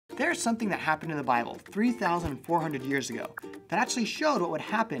There's something that happened in the Bible 3,400 years ago that actually showed what would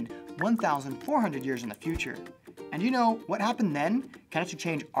happen 1,400 years in the future. And you know, what happened then can actually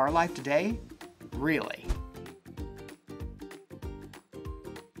change our life today? Really.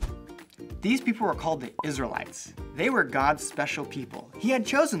 These people were called the Israelites. They were God's special people. He had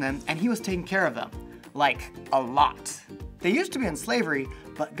chosen them and he was taking care of them. Like, a lot. They used to be in slavery,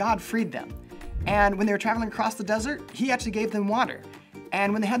 but God freed them. And when they were traveling across the desert, he actually gave them water.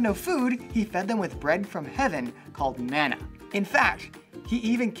 And when they had no food, he fed them with bread from heaven called manna. In fact, he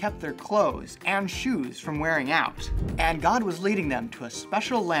even kept their clothes and shoes from wearing out. And God was leading them to a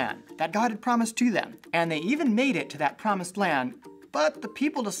special land that God had promised to them. And they even made it to that promised land, but the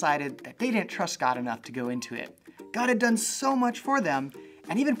people decided that they didn't trust God enough to go into it. God had done so much for them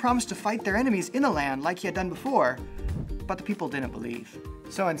and even promised to fight their enemies in the land like he had done before, but the people didn't believe.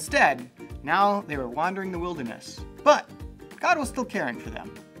 So instead, now they were wandering the wilderness. But God was still caring for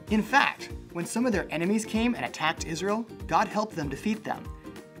them. In fact, when some of their enemies came and attacked Israel, God helped them defeat them.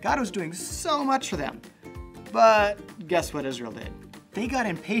 God was doing so much for them. But guess what Israel did? They got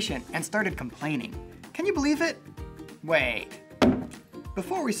impatient and started complaining. Can you believe it? Wait.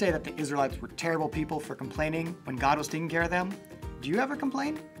 Before we say that the Israelites were terrible people for complaining when God was taking care of them, do you ever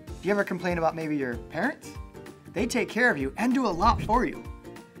complain? Do you ever complain about maybe your parents? They take care of you and do a lot for you.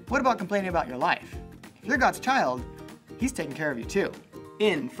 What about complaining about your life? If you're God's child, he's taking care of you too.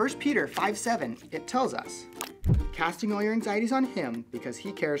 In 1 Peter 5:7, it tells us, casting all your anxieties on him because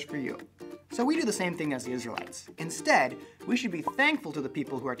he cares for you. So we do the same thing as the Israelites. Instead, we should be thankful to the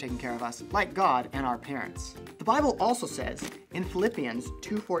people who are taking care of us, like God and our parents. The Bible also says in Philippians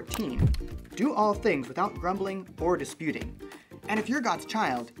 2:14, do all things without grumbling or disputing. And if you're God's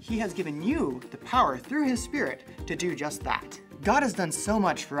child, he has given you the power through his Spirit to do just that. God has done so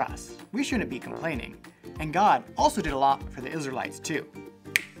much for us. We shouldn't be complaining. And God also did a lot for the Israelites too.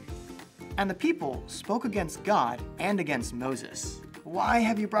 And the people spoke against God and against Moses. Why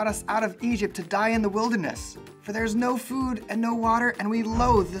have you brought us out of Egypt to die in the wilderness? For there's no food and no water, and we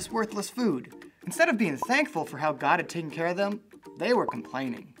loathe this worthless food. Instead of being thankful for how God had taken care of them, they were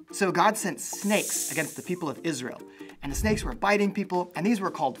complaining. So God sent snakes against the people of Israel. And the snakes were biting people, and these were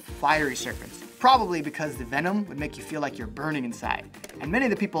called fiery serpents. Probably because the venom would make you feel like you're burning inside. And many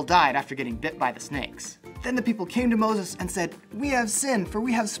of the people died after getting bit by the snakes. Then the people came to Moses and said, we have sinned, for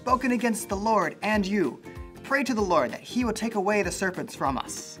we have spoken against the Lord and you. Pray to the Lord that he will take away the serpents from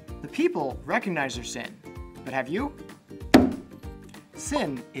us. The people recognize their sin, but have you?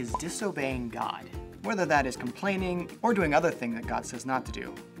 Sin is disobeying God. Whether that is complaining or doing other things that God says not to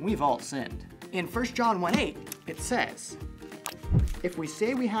do, we've all sinned. In 1 John 1:8, it says, if we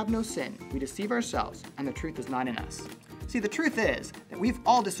say we have no sin, we deceive ourselves and the truth is not in us. See, the truth is that we've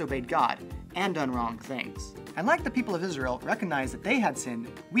all disobeyed God and done wrong things. And like the people of Israel recognize that they had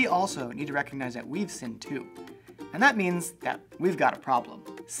sinned, we also need to recognize that we've sinned too. And that means that we've got a problem.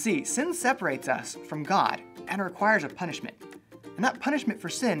 See, sin separates us from God and requires a punishment. And that punishment for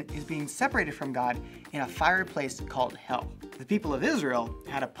sin is being separated from God in a fiery place called hell. The people of Israel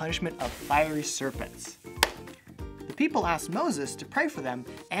had a punishment of fiery serpents. The people asked Moses to pray for them,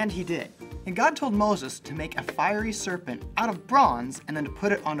 and he did. And God told Moses to make a fiery serpent out of bronze and then to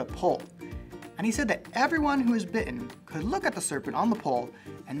put it on a pole. And he said that everyone who is bitten could look at the serpent on the pole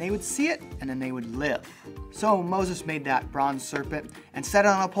and they would see it and then they would live. So Moses made that bronze serpent and set it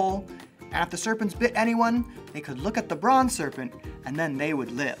on a pole, and if the serpents bit anyone, they could look at the bronze serpent and then they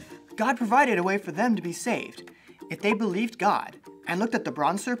would live. God provided a way for them to be saved. If they believed God and looked at the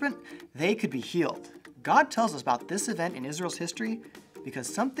bronze serpent, they could be healed. God tells us about this event in Israel's history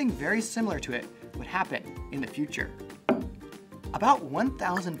because something very similar to it would happen in the future. About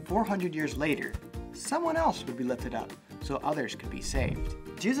 1,400 years later, someone else would be lifted up so others could be saved.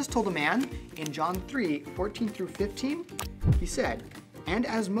 Jesus told a man in John 3:14-15, he said, and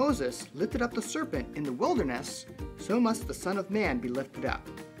as Moses lifted up the serpent in the wilderness, so must the Son of Man be lifted up,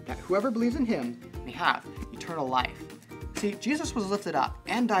 that whoever believes in him may have eternal life. See, Jesus was lifted up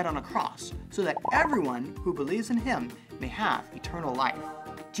and died on a cross so that everyone who believes in him may have eternal life.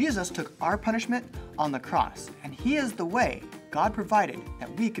 Jesus took our punishment on the cross, and he is the way God provided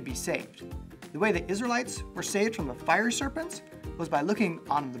that we could be saved. The way the Israelites were saved from the fiery serpents was by looking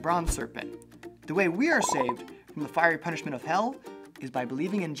on the bronze serpent. The way we are saved from the fiery punishment of hell is by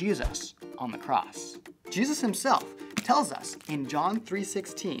believing in Jesus on the cross. Jesus himself tells us in John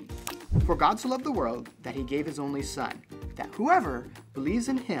 3:16, for God so loved the world that he gave his only Son, that whoever believes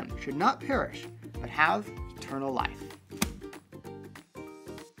in him should not perish, but have eternal life.